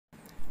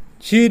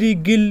Cherie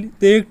Gil,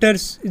 the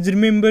actress, is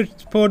remembered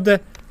for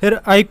her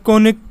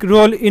iconic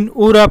role in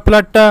Ura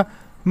Plata,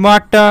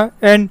 Mata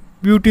and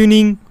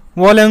Butini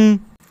Walang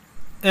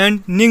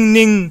and Ning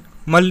Ning.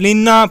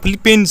 Manila,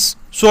 Philippines.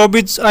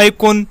 Showbiz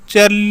icon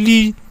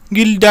Cherie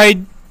Gil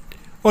died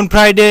on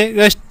Friday,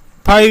 August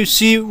 5.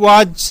 She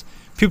was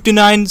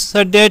 59.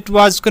 Her death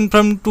was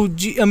confirmed to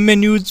GMA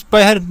News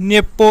by her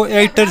Nepo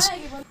actors.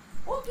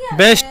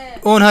 Based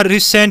on her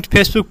recent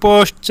Facebook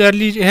post,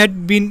 Cherie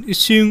had been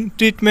receiving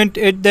treatment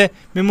at the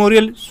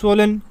Memorial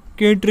Sloan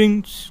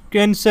Kettering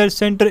Cancer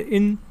Center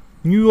in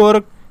New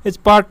York as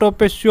part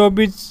of a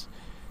showbiz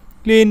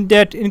clean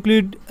that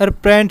included her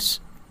parents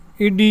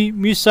Eddie,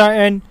 Misa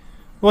and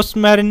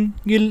Osmarin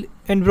Gil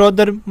and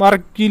brother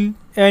Mark Gil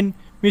and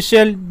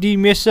Michelle D.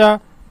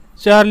 Mesa.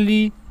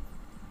 Cherie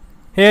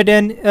had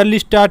an early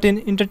start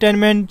in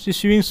entertainment,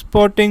 receiving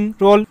supporting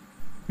role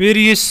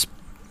various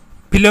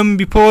films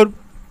before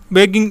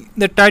bagging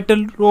the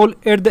title role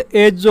at the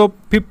age of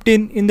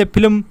 15 in the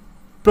film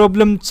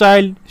Problem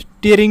Child,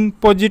 starring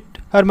Posit.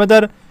 Her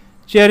mother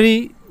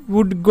Cherie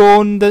would go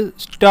on the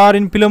star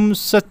in films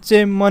such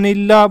as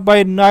Manila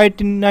by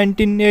Night in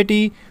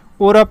 1980,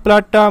 Ora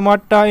Plata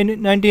Mata in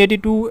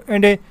 1982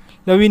 and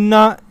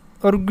Lavina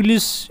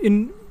Orgulis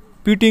in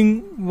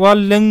Puting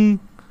Walang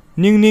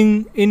Ning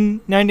Ning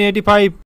in 1985.